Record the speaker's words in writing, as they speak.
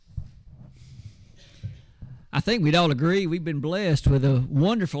think we'd all agree we've been blessed with a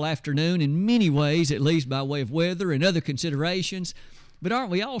wonderful afternoon in many ways, at least by way of weather and other considerations. But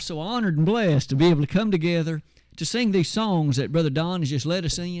aren't we also honored and blessed to be able to come together to sing these songs that Brother Don has just led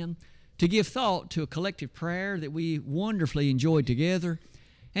us in, to give thought to a collective prayer that we wonderfully enjoyed together,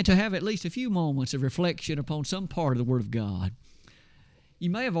 and to have at least a few moments of reflection upon some part of the Word of God. You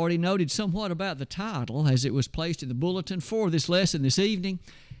may have already noted somewhat about the title as it was placed in the bulletin for this lesson this evening,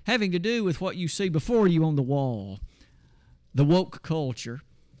 having to do with what you see before you on the wall, the woke culture.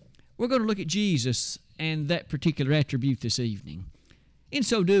 We're going to look at Jesus and that particular attribute this evening. In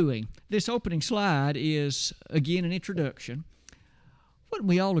so doing, this opening slide is, again, an introduction. Wouldn't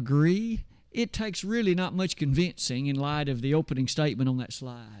we all agree? It takes really not much convincing in light of the opening statement on that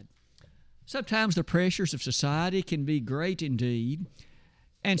slide. Sometimes the pressures of society can be great indeed,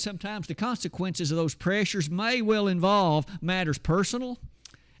 and sometimes the consequences of those pressures may well involve matters personal.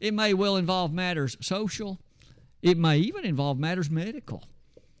 It may well involve matters social. It may even involve matters medical.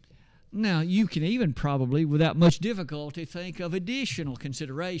 Now, you can even probably, without much difficulty, think of additional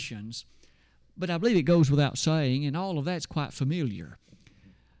considerations, but I believe it goes without saying, and all of that's quite familiar.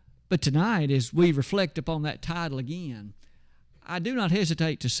 But tonight, as we reflect upon that title again, I do not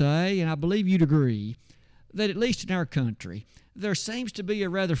hesitate to say, and I believe you'd agree, that at least in our country, there seems to be a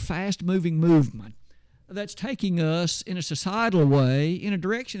rather fast-moving movement that's taking us in a societal way in a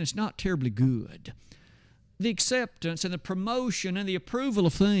direction that's not terribly good. The acceptance and the promotion and the approval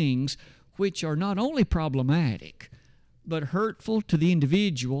of things which are not only problematic, but hurtful to the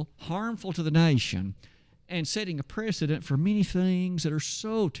individual, harmful to the nation, and setting a precedent for many things that are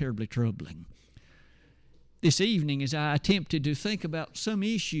so terribly troubling. This evening, as I attempted to think about some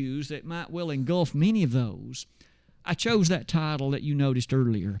issues that might well engulf many of those, I chose that title that you noticed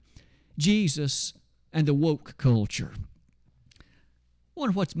earlier, Jesus and the Woke Culture. I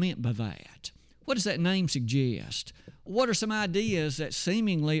wonder what's meant by that. What does that name suggest? What are some ideas that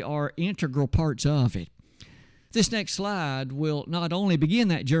seemingly are integral parts of it? This next slide will not only begin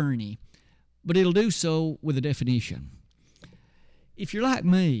that journey, but it'll do so with a definition. If you're like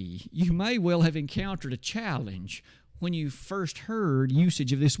me, you may well have encountered a challenge when you first heard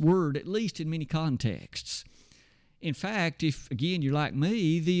usage of this word, at least in many contexts. In fact, if, again, you're like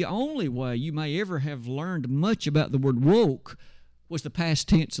me, the only way you may ever have learned much about the word woke was the past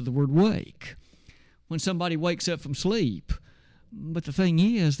tense of the word wake, when somebody wakes up from sleep. But the thing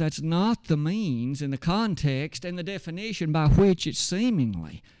is, that's not the means and the context and the definition by which it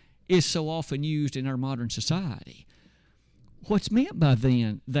seemingly is so often used in our modern society. What's meant by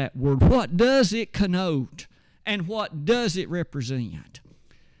then that word? What does it connote? And what does it represent?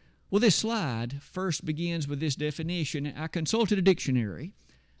 Well, this slide first begins with this definition. I consulted a dictionary.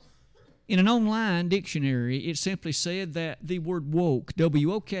 In an online dictionary, it simply said that the word woke,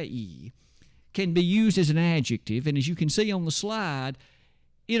 W-O-K-E, can be used as an adjective, and as you can see on the slide,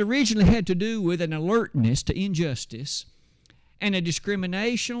 it originally had to do with an alertness to injustice and a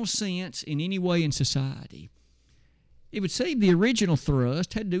discriminational sense in any way in society. It would seem the original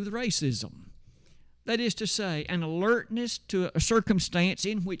thrust had to do with racism. That is to say, an alertness to a circumstance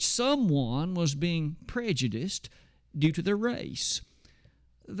in which someone was being prejudiced due to their race.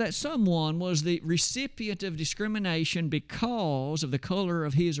 That someone was the recipient of discrimination because of the color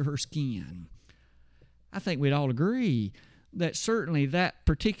of his or her skin. I think we'd all agree that certainly that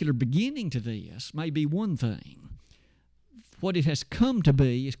particular beginning to this may be one thing. What it has come to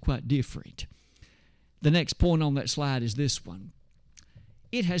be is quite different. The next point on that slide is this one.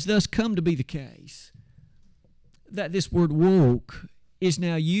 It has thus come to be the case that this word woke is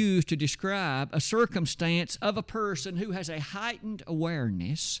now used to describe a circumstance of a person who has a heightened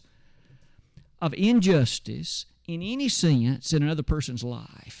awareness of injustice in any sense in another person's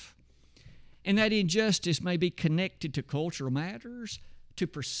life. And that injustice may be connected to cultural matters, to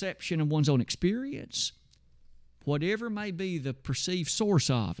perception of one's own experience. Whatever may be the perceived source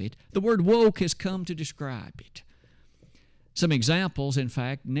of it, the word woke has come to describe it. Some examples, in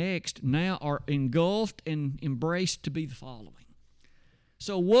fact, next now are engulfed and embraced to be the following.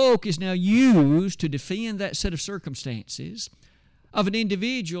 So woke is now used to defend that set of circumstances of an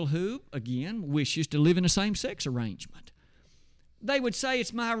individual who, again, wishes to live in a same-sex arrangement. They would say,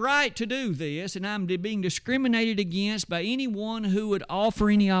 it's my right to do this, and I'm being discriminated against by anyone who would offer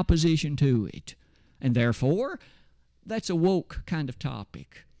any opposition to it. And therefore, that's a woke kind of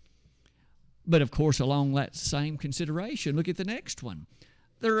topic. But of course, along that same consideration, look at the next one.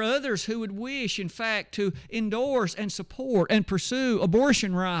 There are others who would wish, in fact, to endorse and support and pursue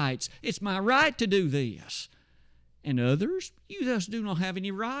abortion rights. It's my right to do this. And others, you just do not have any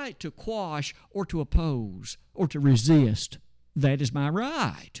right to quash or to oppose or to resist. That is my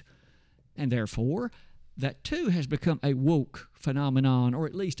right. And therefore, that too has become a woke phenomenon, or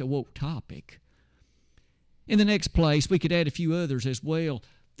at least a woke topic. In the next place, we could add a few others as well.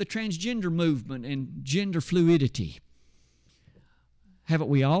 The transgender movement and gender fluidity. Haven't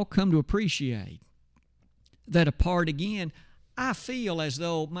we all come to appreciate that a part, again, I feel as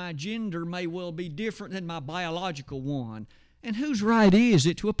though my gender may well be different than my biological one. And whose right is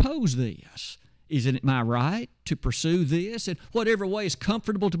it to oppose this? Isn't it my right to pursue this in whatever way is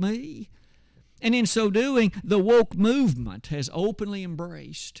comfortable to me? And in so doing, the woke movement has openly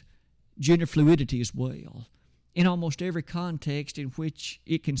embraced gender fluidity as well, in almost every context in which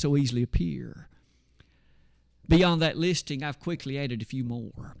it can so easily appear. Beyond that listing, I've quickly added a few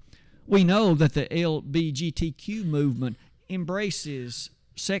more. We know that the LGBTQ movement embraces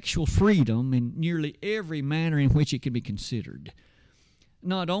sexual freedom in nearly every manner in which it can be considered.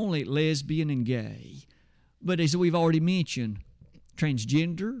 Not only lesbian and gay, but as we've already mentioned,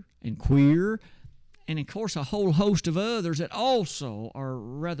 transgender and queer, and of course a whole host of others that also are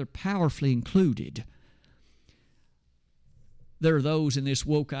rather powerfully included. There are those in this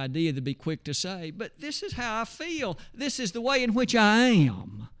woke idea that be quick to say, but this is how I feel. This is the way in which I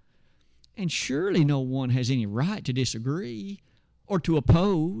am. And surely no one has any right to disagree, or to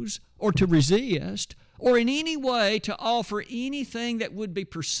oppose, or to resist, or in any way to offer anything that would be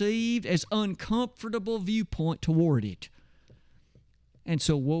perceived as uncomfortable viewpoint toward it. And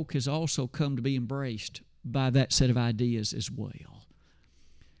so woke has also come to be embraced by that set of ideas as well.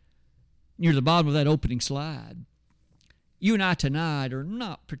 Near the bottom of that opening slide, you and I tonight are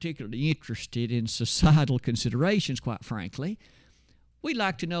not particularly interested in societal considerations, quite frankly. We'd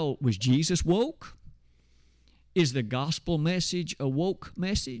like to know, was Jesus woke? Is the gospel message a woke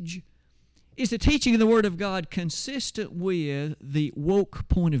message? Is the teaching of the Word of God consistent with the woke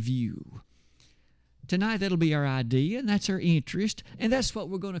point of view? Tonight that'll be our idea, and that's our interest, and that's what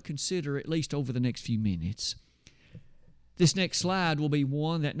we're going to consider at least over the next few minutes. This next slide will be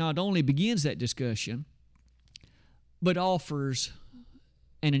one that not only begins that discussion, but offers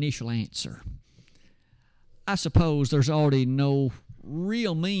an initial answer. I suppose there's already no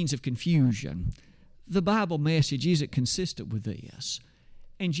real means of confusion. The Bible message isn't consistent with this.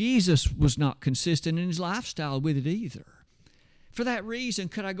 And Jesus was not consistent in his lifestyle with it either. For that reason,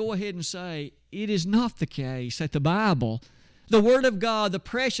 could I go ahead and say, it is not the case that the Bible, the Word of God, the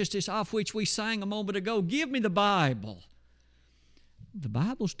preciousness of which we sang a moment ago, give me the Bible. The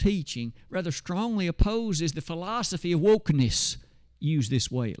Bible's teaching rather strongly opposes the philosophy of wokeness, used this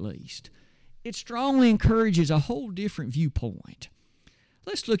way at least. It strongly encourages a whole different viewpoint.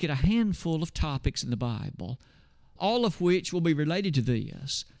 Let's look at a handful of topics in the Bible, all of which will be related to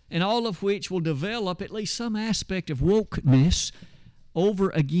this, and all of which will develop at least some aspect of wokeness over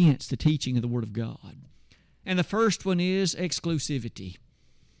against the teaching of the Word of God. And the first one is exclusivity.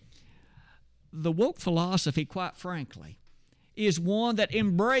 The woke philosophy, quite frankly, is one that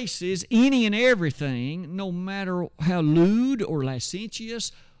embraces any and everything, no matter how lewd or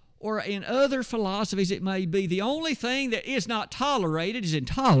licentious, or in other philosophies it may be. The only thing that is not tolerated is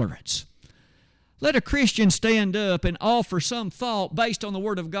intolerance. Let a Christian stand up and offer some thought based on the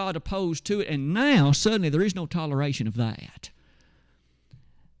Word of God opposed to it, and now suddenly there is no toleration of that.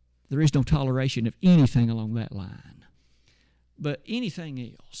 There is no toleration of anything along that line. But anything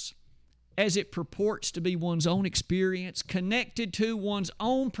else, as it purports to be one's own experience, connected to one's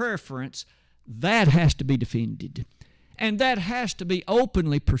own preference, that has to be defended. And that has to be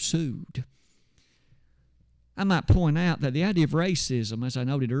openly pursued. I might point out that the idea of racism, as I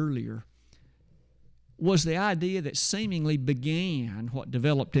noted earlier, was the idea that seemingly began what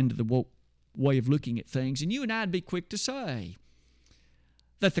developed into the woke way of looking at things. And you and I'd be quick to say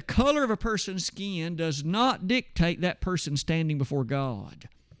that the color of a person's skin does not dictate that person standing before God.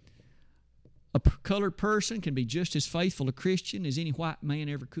 A colored person can be just as faithful a Christian as any white man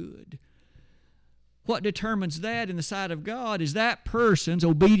ever could. What determines that in the sight of God is that person's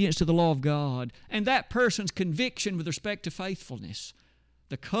obedience to the law of God and that person's conviction with respect to faithfulness.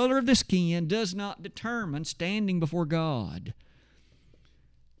 The color of the skin does not determine standing before God.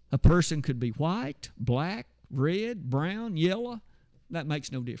 A person could be white, black, red, brown, yellow. That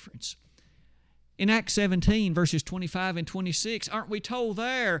makes no difference. In Acts 17, verses 25 and 26, aren't we told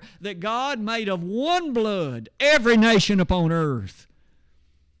there that God made of one blood every nation upon earth?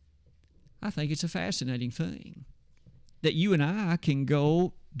 I think it's a fascinating thing that you and I can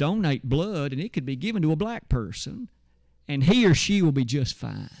go donate blood and it could be given to a black person and he or she will be just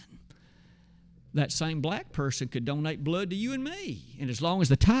fine. That same black person could donate blood to you and me, and as long as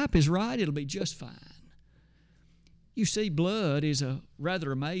the type is right, it'll be just fine. You see, blood is a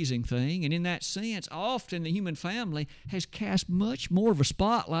rather amazing thing, and in that sense, often the human family has cast much more of a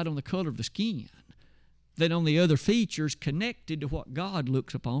spotlight on the color of the skin than on the other features connected to what God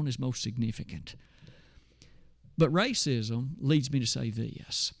looks upon as most significant. But racism leads me to say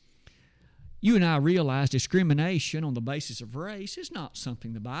this. You and I realize discrimination on the basis of race is not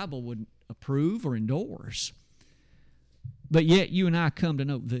something the Bible would approve or endorse. But yet you and I come to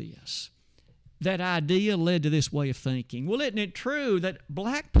note this. That idea led to this way of thinking. Well, isn't it true that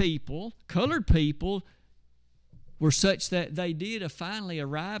black people, colored people, were such that they did finally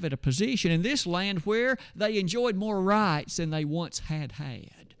arrive at a position in this land where they enjoyed more rights than they once had?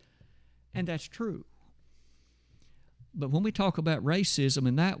 And that's true. But when we talk about racism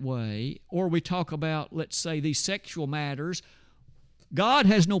in that way, or we talk about, let's say, these sexual matters, God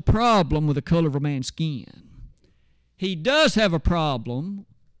has no problem with the color of a man's skin. He does have a problem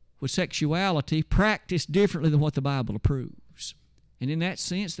with sexuality practiced differently than what the Bible approves. And in that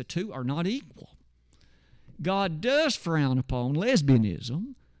sense, the two are not equal. God does frown upon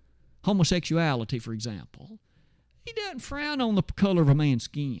lesbianism, homosexuality, for example. He doesn't frown on the color of a man's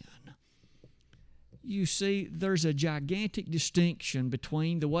skin. You see, there's a gigantic distinction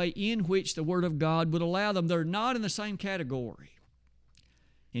between the way in which the Word of God would allow them. They're not in the same category.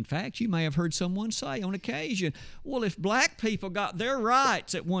 In fact, you may have heard someone say on occasion, well, if black people got their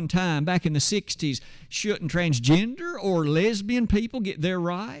rights at one time back in the 60s, shouldn't transgender or lesbian people get their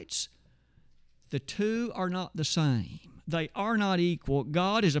rights? The two are not the same. They are not equal.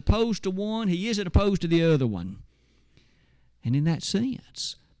 God is opposed to one. He isn't opposed to the other one. And in that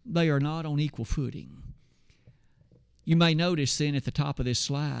sense, they are not on equal footing. You may notice then at the top of this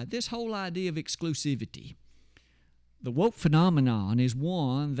slide, this whole idea of exclusivity. The woke phenomenon is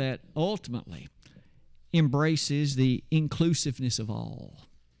one that ultimately embraces the inclusiveness of all.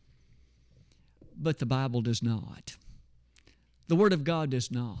 But the Bible does not. The Word of God does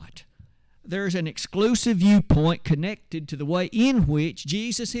not. There's an exclusive viewpoint connected to the way in which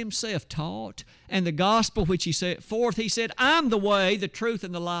Jesus Himself taught and the gospel which He set forth. He said, I'm the way, the truth,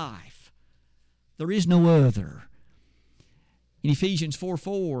 and the life. There is no other. In Ephesians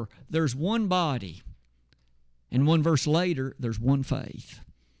 4:4, there's one body. And one verse later, there's one faith.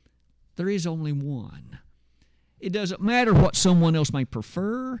 There is only one. It doesn't matter what someone else may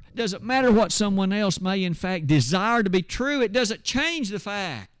prefer. It doesn't matter what someone else may, in fact, desire to be true. It doesn't change the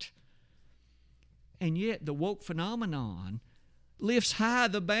fact. And yet, the woke phenomenon lifts high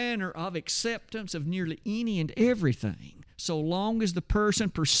the banner of acceptance of nearly any and everything, so long as the person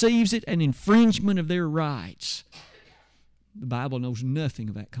perceives it an infringement of their rights. The Bible knows nothing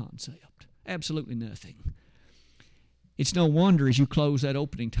of that concept. Absolutely nothing. It's no wonder as you close that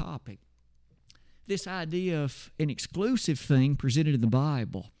opening topic, this idea of an exclusive thing presented in the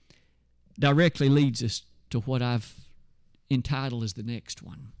Bible directly leads us to what I've entitled as the next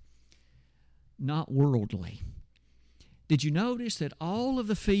one. Not worldly. Did you notice that all of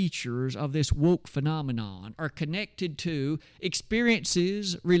the features of this woke phenomenon are connected to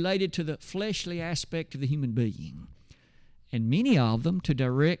experiences related to the fleshly aspect of the human being? And many of them to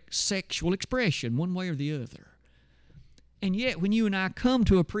direct sexual expression, one way or the other. And yet, when you and I come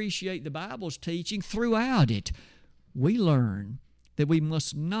to appreciate the Bible's teaching throughout it, we learn that we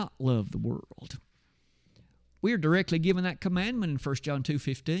must not love the world. We are directly given that commandment in 1 John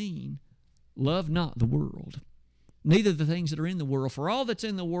 2:15. Love not the world, neither the things that are in the world. For all that's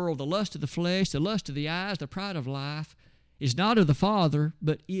in the world, the lust of the flesh, the lust of the eyes, the pride of life, is not of the Father,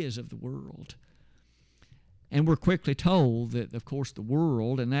 but is of the world. And we're quickly told that, of course, the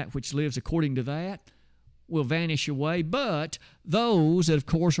world and that which lives according to that will vanish away, but those that, of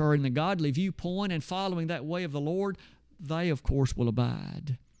course, are in the godly viewpoint and following that way of the Lord, they, of course, will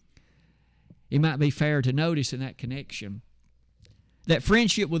abide. It might be fair to notice in that connection that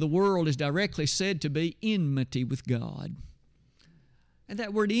friendship with the world is directly said to be enmity with God. And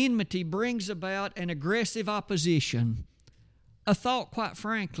that word enmity brings about an aggressive opposition, a thought, quite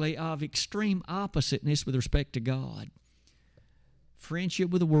frankly, of extreme oppositeness with respect to God. Friendship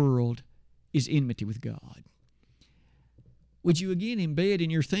with the world is enmity with God. Would you again embed in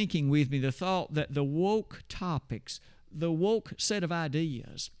your thinking with me the thought that the woke topics, the woke set of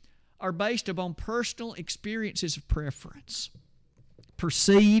ideas, are based upon personal experiences of preference,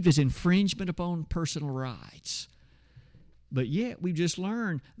 perceived as infringement upon personal rights. But yet, we've just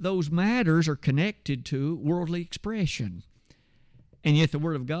learned those matters are connected to worldly expression. And yet the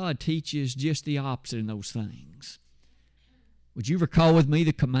Word of God teaches just the opposite in those things. Would you recall with me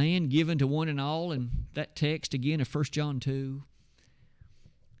the command given to one and all in that text again of 1 John 2?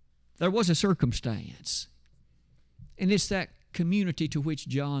 There was a circumstance, and it's that community to which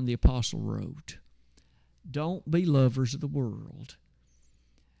John the Apostle wrote. Don't be lovers of the world.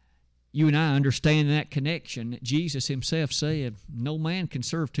 You and I understand that connection. Jesus Himself said, no man can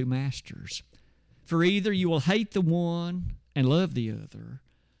serve two masters. For either you will hate the one and love the other,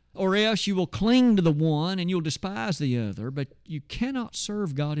 or else you will cling to the one and you'll despise the other, but you cannot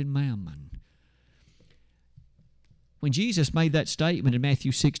serve God and mammon. When Jesus made that statement in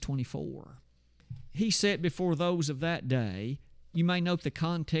Matthew 6:24, he set before those of that day, you may note the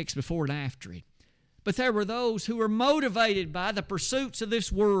context before and after it, but there were those who were motivated by the pursuits of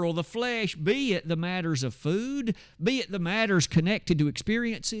this world, the flesh, be it the matters of food, be it the matters connected to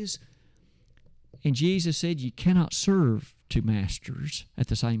experiences. And Jesus said you cannot serve two masters at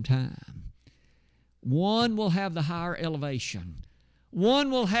the same time. One will have the higher elevation.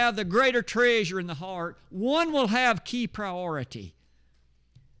 One will have the greater treasure in the heart. One will have key priority.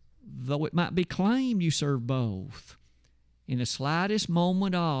 Though it might be claimed you serve both, in the slightest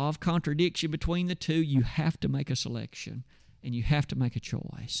moment of contradiction between the two, you have to make a selection and you have to make a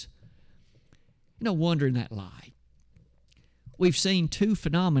choice. No wonder in that light. We've seen two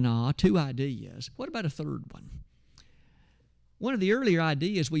phenomena, two ideas. What about a third one? One of the earlier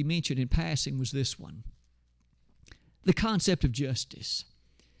ideas we mentioned in passing was this one: the concept of justice.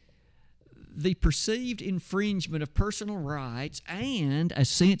 The perceived infringement of personal rights and a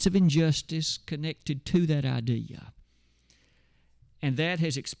sense of injustice connected to that idea. And that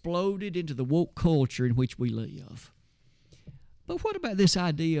has exploded into the woke culture in which we live. But what about this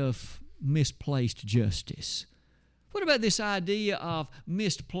idea of misplaced justice? What about this idea of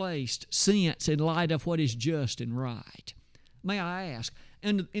misplaced sense in light of what is just and right? May I ask,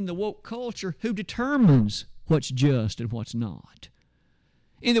 in the woke culture, who determines what's just and what's not?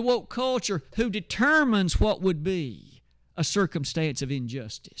 In the woke culture, who determines what would be a circumstance of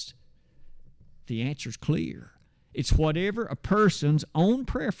injustice? The answer's clear. It's whatever a person's own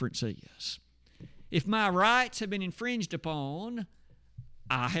preference is. If my rights have been infringed upon,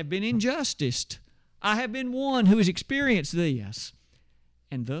 I have been injusticed. I have been one who has experienced this.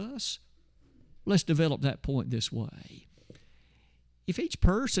 And thus, let's develop that point this way. If each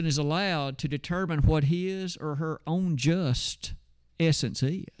person is allowed to determine what his or her own just essence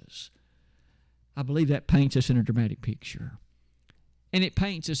is, I believe that paints us in a dramatic picture. And it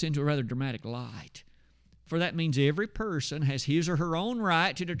paints us into a rather dramatic light. For that means every person has his or her own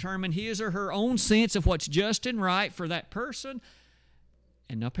right to determine his or her own sense of what's just and right for that person,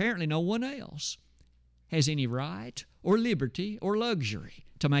 and apparently no one else has any right or liberty or luxury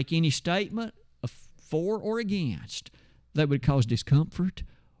to make any statement for or against that would cause discomfort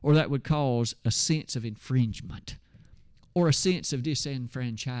or that would cause a sense of infringement or a sense of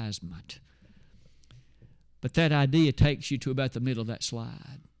disenfranchisement. But that idea takes you to about the middle of that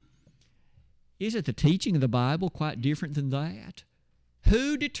slide. Isn't the teaching of the Bible quite different than that?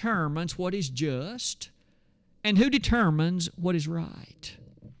 Who determines what is just and who determines what is right?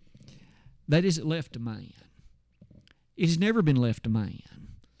 That isn't left to man. It has never been left to man.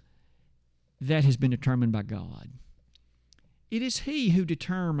 That has been determined by God. It is He who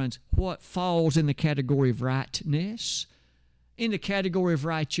determines what falls in the category of rightness, in the category of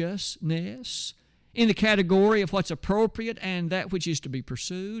righteousness, in the category of what's appropriate and that which is to be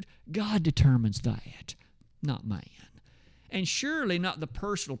pursued. God determines that, not man. And surely not the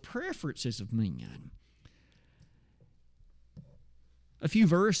personal preferences of men. A few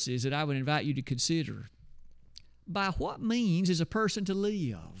verses that I would invite you to consider. By what means is a person to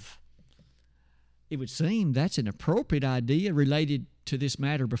live? It would seem that's an appropriate idea related to this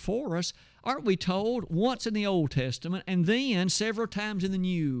matter before us. Aren't we told once in the Old Testament and then several times in the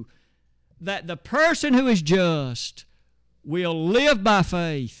New that the person who is just will live by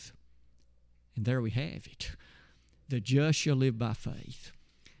faith? And there we have it. The just shall live by faith.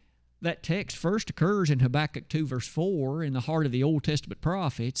 That text first occurs in Habakkuk 2 verse 4 in the heart of the Old Testament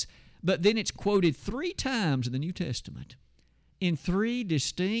prophets, but then it's quoted 3 times in the New Testament. In 3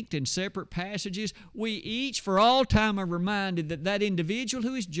 distinct and separate passages, we each for all time are reminded that that individual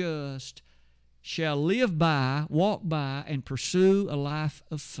who is just shall live by, walk by, and pursue a life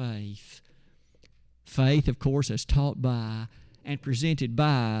of faith. Faith, of course, as taught by and presented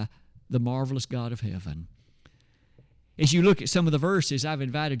by the marvelous God of heaven. As you look at some of the verses I've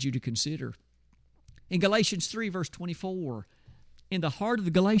invited you to consider, in Galatians 3 verse 24, in the heart of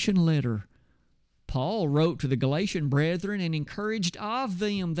the Galatian letter, Paul wrote to the Galatian brethren and encouraged of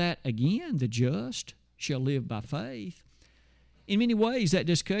them that, again, the just shall live by faith. In many ways, that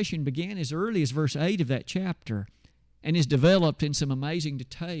discussion began as early as verse 8 of that chapter and is developed in some amazing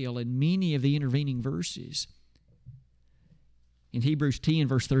detail in many of the intervening verses. In Hebrews 10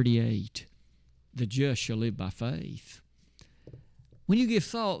 verse 38, the just shall live by faith. When you give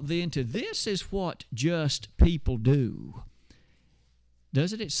thought then to this is what just people do,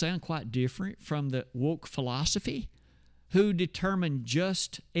 doesn't it sound quite different from the woke philosophy? who determine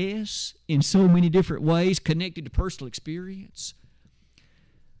just-ness in so many different ways connected to personal experience.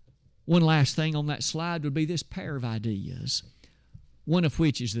 One last thing on that slide would be this pair of ideas, one of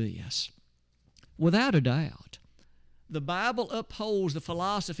which is this. Without a doubt, the Bible upholds the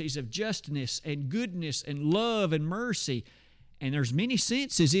philosophies of justness and goodness and love and mercy, and there's many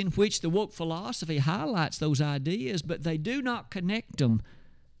senses in which the woke philosophy highlights those ideas, but they do not connect them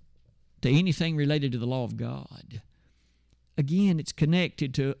to anything related to the law of God. Again, it's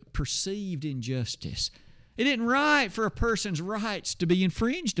connected to perceived injustice. It isn't right for a person's rights to be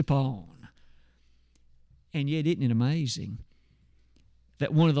infringed upon. And yet, isn't it amazing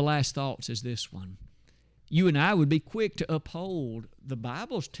that one of the last thoughts is this one? You and I would be quick to uphold the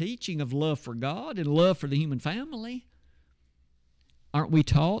Bible's teaching of love for God and love for the human family. Aren't we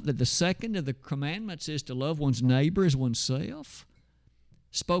taught that the second of the commandments is to love one's neighbor as oneself?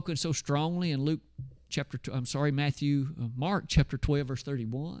 Spoken so strongly in Mark chapter 12, verse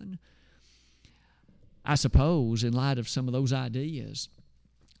 31. I suppose, in light of some of those ideas,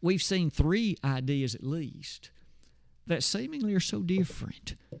 we've seen three ideas at least that seemingly are so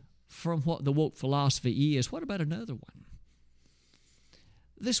different from what the woke philosophy is. What about another one?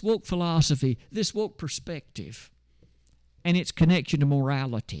 This woke philosophy, this woke perspective, and its connection to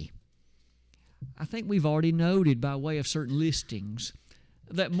morality. I think we've already noted by way of certain listings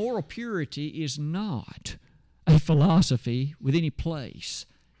that moral purity is not a philosophy with any place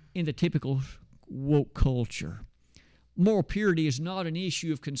in the typical woke culture. Moral purity is not an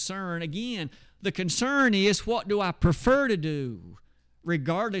issue of concern. Again, the concern is, what do I prefer to do,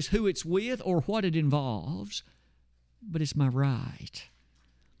 regardless who it's with or what it involves, but it's my right.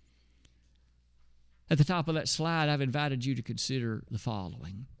 At the top of that slide, I've invited you to consider the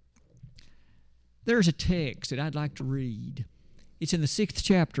following. There's a text that I'd like to read. It's in the 6th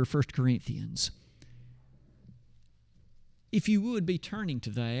chapter of 1 Corinthians. If you would be turning to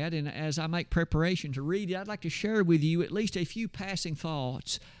that, and as I make preparation to read it, I'd like to share with you at least a few passing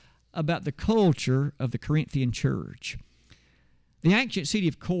thoughts about the culture of the Corinthian church. The ancient city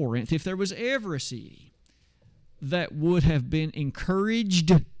of Corinth, if there was ever a city that would have been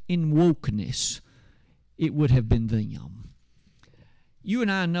encouraged in wokeness, it would have been them. You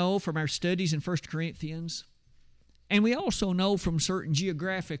and I know from our studies in 1 Corinthians, and we also know from certain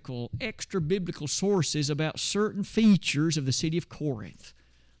geographical, extra-biblical sources about certain features of the city of Corinth,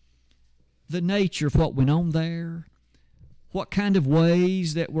 the nature of what went on there, what kind of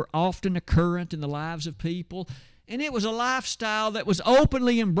ways that were often occurrent in the lives of people. And it was a lifestyle that was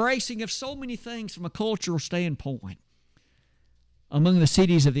openly embracing of so many things from a cultural standpoint. Among the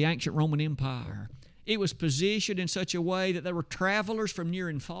cities of the ancient Roman Empire, it was positioned in such a way that there were travelers from near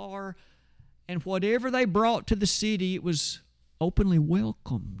and far, and whatever they brought to the city, it was openly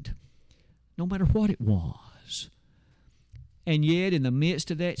welcomed, no matter what it was. And yet, in the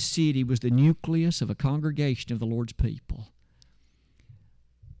midst of that city was the nucleus of a congregation of the Lord's people,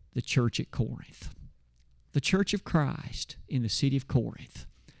 the church at Corinth, the church of Christ in the city of Corinth.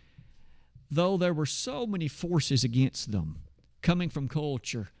 Though there were so many forces against them, coming from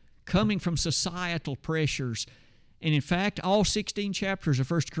culture, coming from societal pressures, and in fact, all 16 chapters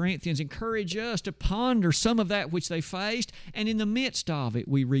of 1 Corinthians encourage us to ponder some of that which they faced, and in the midst of it,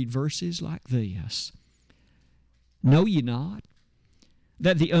 we read verses like this. Know ye not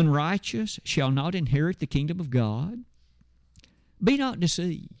that the unrighteous shall not inherit the kingdom of God? Be not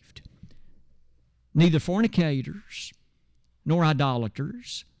deceived. Neither fornicators, nor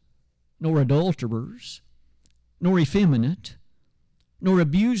idolaters, nor adulterers, nor effeminate, nor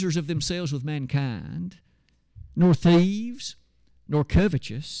abusers of themselves with mankind, nor thieves, nor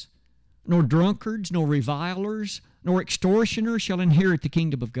covetous, nor drunkards, nor revilers, nor extortioners shall inherit the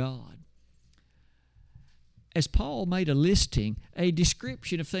kingdom of God. As Paul made a listing, a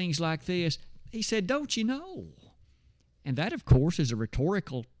description of things like this, he said, don't you know? And that, of course, is a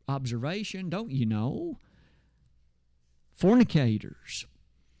rhetorical observation. Don't you know? Fornicators,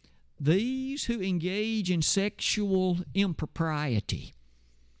 these who engage in sexual impropriety.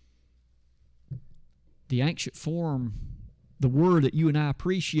 The ancient form, the word that you and I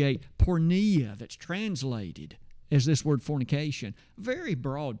appreciate, porneia, that's translated as this word fornication, very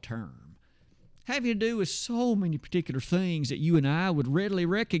broad term, having to do with so many particular things that you and I would readily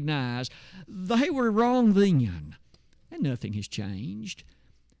recognize. They were wrong then, and nothing has changed.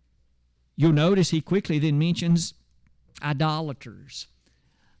 You'll notice he quickly then mentions idolaters,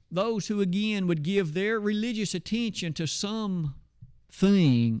 those who again would give their religious attention to some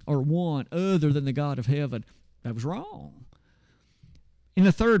thing or one other than the God of heaven. That was wrong. In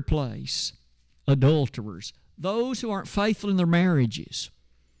the third place, adulterers, those who aren't faithful in their marriages.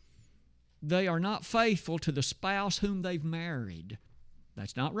 they are not faithful to the spouse whom they've married.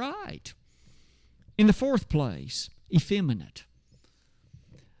 That's not right. In the fourth place, effeminate.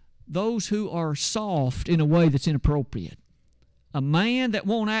 Those who are soft in a way that's inappropriate. A man that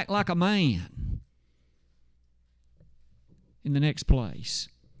won't act like a man. In the next place,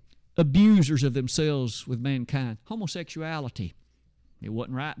 abusers of themselves with mankind. Homosexuality. It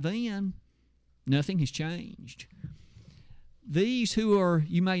wasn't right then. Nothing has changed. These who are,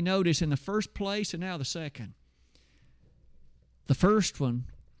 you may notice, in the first place and now the second. The first one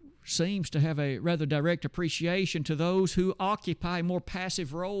seems to have a rather direct appreciation to those who occupy a more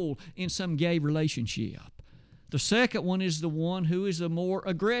passive role in some gay relationship. The second one is the one who is the more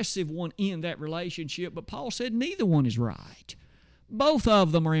aggressive one in that relationship, but Paul said neither one is right. Both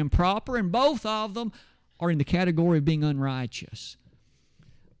of them are improper, and both of them are in the category of being unrighteous.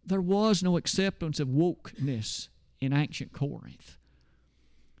 There was no acceptance of wokeness in ancient Corinth.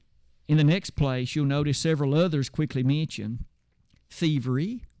 In the next place, you'll notice several others quickly mentioned.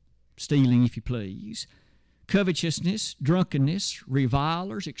 Thievery, stealing if you please, covetousness, drunkenness,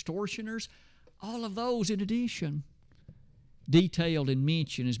 revilers, extortioners, all of those in addition, detailed and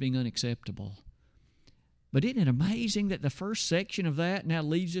mentioned as being unacceptable. But isn't it amazing that the first section of that now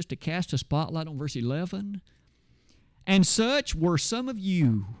leads us to cast a spotlight on verse 11? And such were some of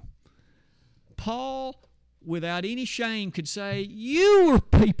you. Paul, without any shame, could say, you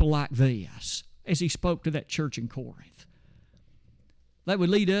were people like this, as he spoke to that church in Corinth. That would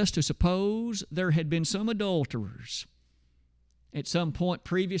lead us to suppose there had been some adulterers at some point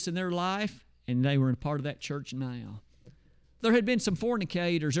previous in their life, and they were a part of that church now. There had been some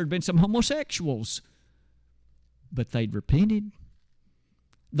fornicators, there had been some homosexuals, but they'd repented.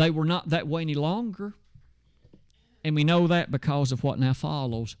 They were not that way any longer. And we know that because of what now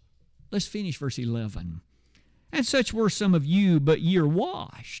follows. Let's finish verse 11. And such were some of you, but ye are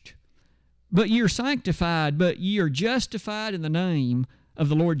washed, but ye are sanctified, but ye are justified in the name of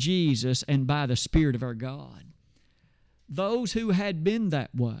the Lord Jesus and by the Spirit of our God. Those who had been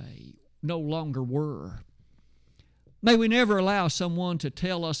that way no longer were. May we never allow someone to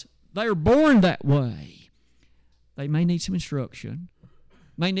tell us they're born that way. They may need some instruction,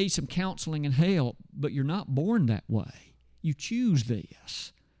 may need some counseling and help, but you're not born that way. You choose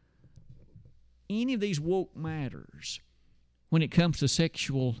this. Any of these woke matters, when it comes to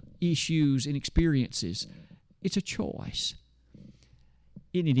sexual issues and experiences, it's a choice.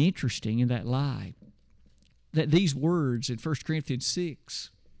 Isn't it interesting in that light that these words in 1 Corinthians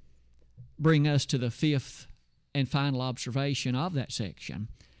 6 bring us to the fifth and final observation of that section?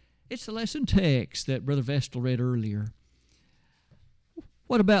 It's the lesson text that Brother Vestal read earlier.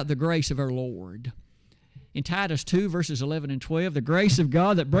 What about the grace of our Lord? In Titus 2, verses 11 and 12, the grace of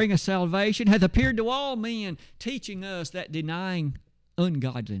God that bringeth salvation hath appeared to all men, teaching us that denying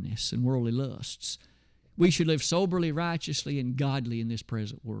ungodliness and worldly lusts, we should live soberly, righteously, and godly in this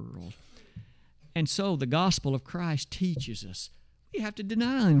present world. And so the gospel of Christ teaches us we have to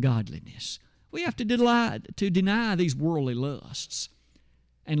deny ungodliness. We have to deny these worldly lusts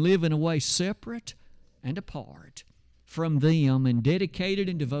and live in a way separate and apart from them and dedicated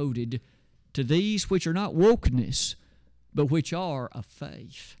and devoted to these which are not wokeness, but which are of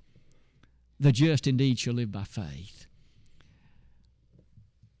faith. The just indeed shall live by faith.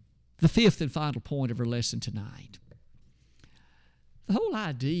 The fifth and final point of our lesson tonight. The whole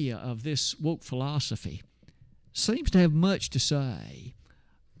idea of this woke philosophy seems to have much to say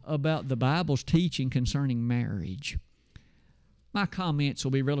about the Bible's teaching concerning marriage. My comments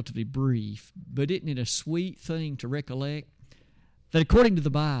will be relatively brief, but isn't it a sweet thing to recollect that according to the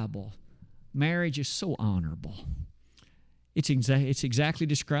Bible, marriage is so honorable. It's exactly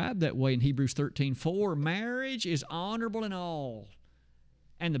described that way in Hebrews 13:4. Marriage is honorable in all,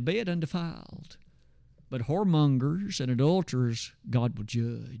 and the bed undefiled. But whoremongers and adulterers God will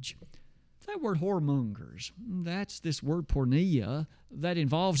judge. That word whoremongers, that's this word porneia that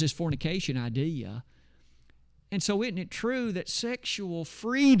involves this fornication idea. And so isn't it true that sexual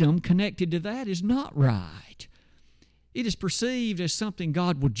freedom connected to that is not right? It is perceived as something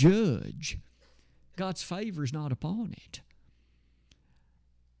God will judge. God's favor is not upon it.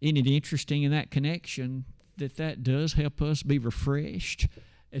 Isn't it interesting in that connection that does help us be refreshed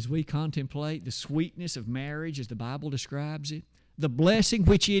as we contemplate the sweetness of marriage as the Bible describes it, the blessing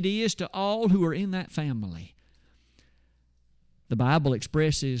which it is to all who are in that family. The Bible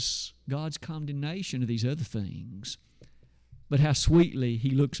expresses God's condemnation of these other things, but how sweetly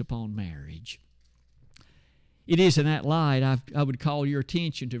He looks upon marriage. It is in that light I would call your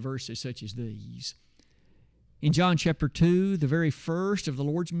attention to verses such as these. In John chapter 2, the very first of the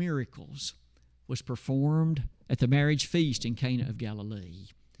Lord's miracles was performed at the marriage feast in Cana of Galilee.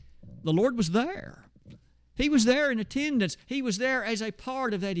 The Lord was there. He was there in attendance. He was there as a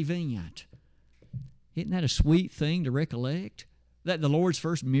part of that event. Isn't that a sweet thing to recollect? That the Lord's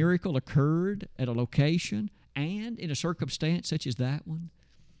first miracle occurred at a location and in a circumstance such as that one.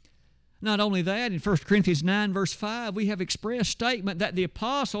 Not only that, in 1 Corinthians 9, verse 5, we have express statement that the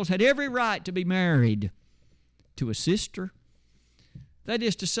apostles had every right to be married to a sister. That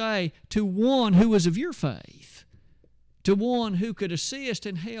is to say, to one who was of your faith, to one who could assist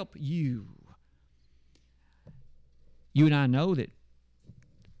and help you. You and I know that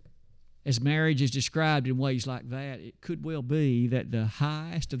as marriage is described in ways like that, it could well be that the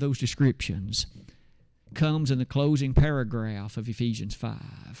highest of those descriptions comes in the closing paragraph of Ephesians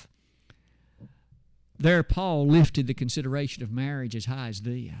 5. There, Paul lifted the consideration of marriage as high as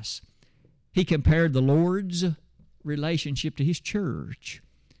this. He compared the Lord's relationship to His church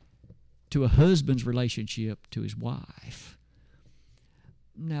to a husband's relationship to his wife.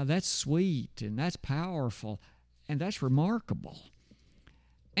 Now, that's sweet, and that's powerful, and that's remarkable.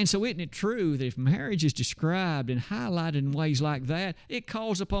 And so isn't it true that if marriage is described and highlighted in ways like that, it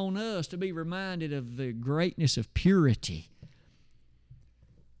calls upon us to be reminded of the greatness of purity.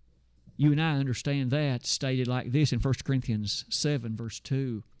 You and I understand that stated like this in 1 Corinthians 7, verse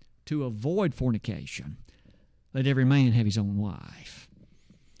 2, to avoid fornication, let every man have his own wife.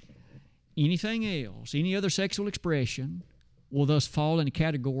 Anything else, any other sexual expression, will thus fall in the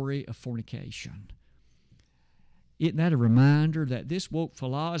category of fornication. Isn't that a reminder that this woke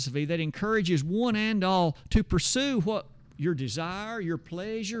philosophy that encourages one and all to pursue what your desire, your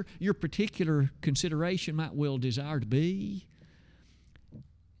pleasure, your particular consideration might well desire to be?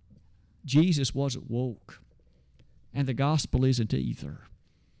 Jesus wasn't woke, and the gospel isn't either.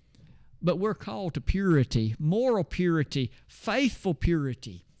 But we're called to purity, moral purity, faithful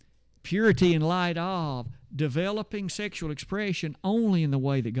purity, purity in light of developing sexual expression only in the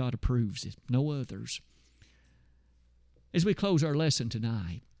way that God approves it, no others. As we close our lesson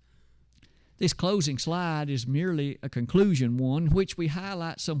tonight, this closing slide is merely a conclusion one, which we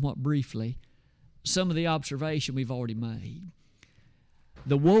highlight somewhat briefly some of the observation we've already made.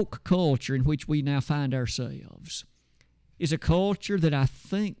 The woke culture in which we now find ourselves is a culture that I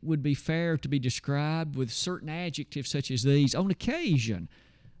think would be fair to be described with certain adjectives such as these. On occasion,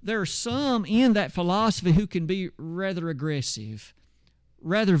 there are some in that philosophy who can be rather aggressive,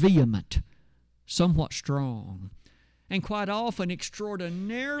 rather vehement, somewhat strong, and quite often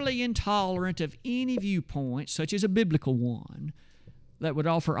extraordinarily intolerant of any viewpoint, such as a biblical one, that would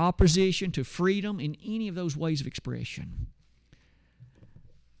offer opposition to freedom in any of those ways of expression.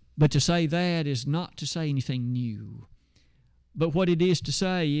 But to say that is not to say anything new. But what it is to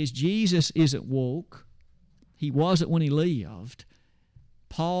say is Jesus isn't woke. He wasn't when He lived.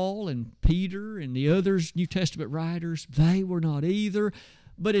 Paul and Peter and the others New Testament writers, they were not either.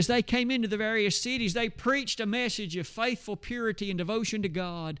 But as they came into the various cities, they preached a message of faithful purity and devotion to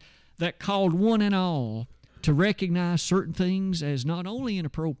God that called one and all to recognize certain things as not only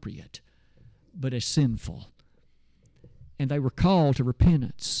inappropriate, but as sinful. And they were called to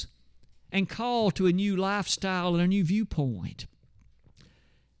repentance and called to a new lifestyle and a new viewpoint.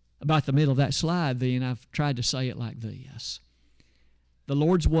 About the middle of that slide, then, I've tried to say it like this. The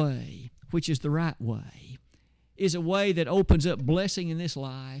Lord's way, which is the right way, is a way that opens up blessing in this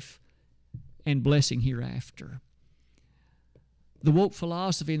life and blessing hereafter. The woke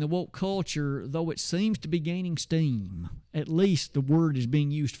philosophy and the woke culture, though it seems to be gaining steam, at least the word is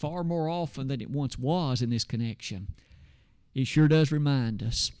being used far more often than it once was in this connection. It sure does remind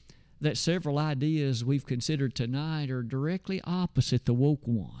us that several ideas we've considered tonight are directly opposite the woke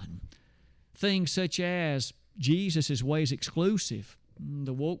one. Things such as Jesus' way is exclusive.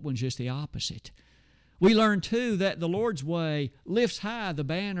 The woke one's just the opposite. We learn, too, that the Lord's way lifts high the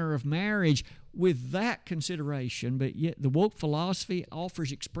banner of marriage with that consideration, but yet the woke philosophy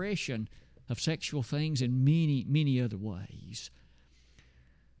offers expression of sexual things in many, many other ways.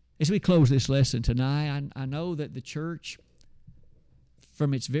 As we close this lesson tonight, I know that the church,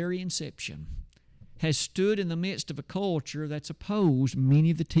 from its very inception, has stood in the midst of a culture that's opposed many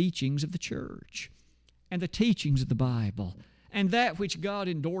of the teachings of the church and the teachings of the Bible and that which God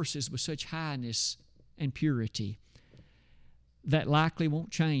endorses with such highness and purity. That likely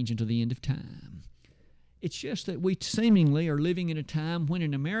won't change until the end of time. It's just that we seemingly are living in a time when,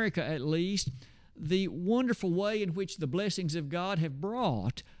 in America at least, the wonderful way in which the blessings of God have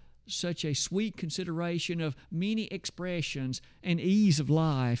brought such a sweet consideration of many expressions and ease of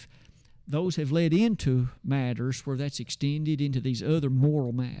life, those have led into matters where that's extended into these other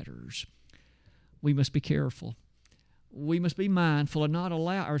moral matters. We must be careful. we must be mindful and not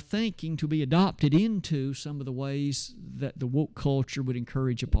allow our thinking to be adopted into some of the ways that the woke culture would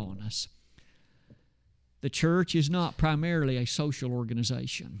encourage upon us. The church is not primarily a social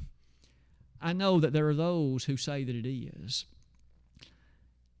organization. I know that there are those who say that it is.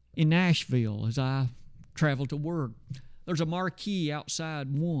 In Nashville, as I travel to work, there's a marquee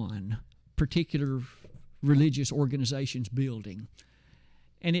outside one particular religious organization's building,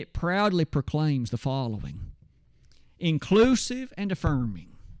 and it proudly proclaims the following: inclusive and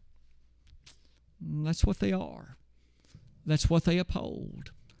affirming. That's what they are. That's what they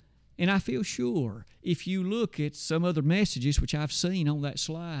uphold. And I feel sure if you look at some other messages which I've seen on that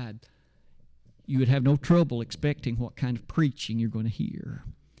slide, you would have no trouble expecting what kind of preaching you're going to hear.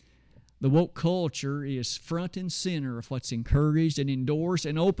 The woke culture is front and center of what's encouraged and endorsed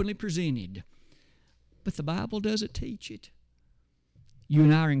and openly presented. But the Bible doesn't teach it. You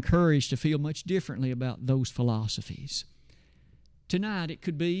and I are encouraged to feel much differently about those philosophies. Tonight, it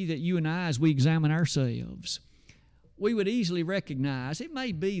could be that you and I, as we examine ourselves, we would easily recognize it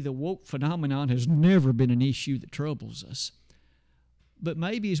may be the woke phenomenon has never been an issue that troubles us. But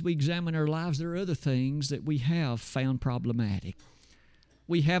maybe as we examine our lives, there are other things that we have found problematic.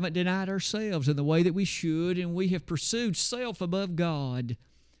 We haven't denied ourselves in the way that we should, and we have pursued self above God.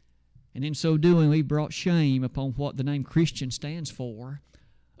 And in so doing, we brought shame upon what the name Christian stands for.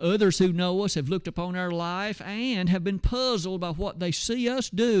 Others who know us have looked upon our life and have been puzzled by what they see us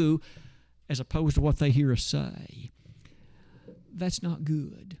do as opposed to what they hear us say. That's not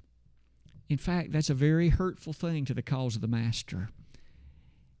good. In fact, that's a very hurtful thing to the cause of the Master.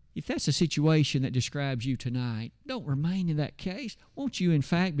 If that's a situation that describes you tonight, don't remain in that case. Won't you, in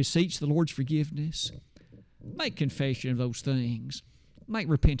fact, beseech the Lord's forgiveness? Make confession of those things. Make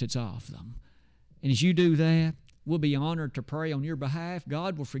repentance of them. And as you do that, we'll be honored to pray on your behalf.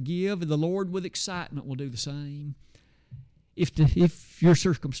 God will forgive, and the Lord with excitement will do the same. If your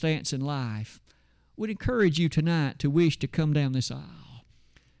circumstance in life would encourage you tonight to wish to come down this aisle,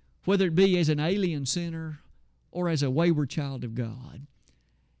 whether it be as an alien sinner or as a wayward child of God,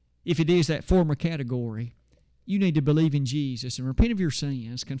 if it is that former category, you need to believe in Jesus and repent of your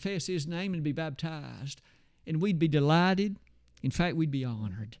sins, confess His name, and be baptized. And we'd be delighted, in fact, we'd be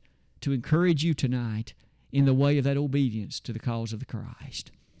honored to encourage you tonight in the way of that obedience to the cause of the Christ.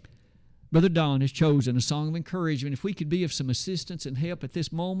 Brother Don has chosen a song of encouragement. If we could be of some assistance and help at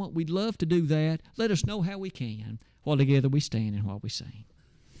this moment, we'd love to do that. Let us know how we can while together we stand and while we sing.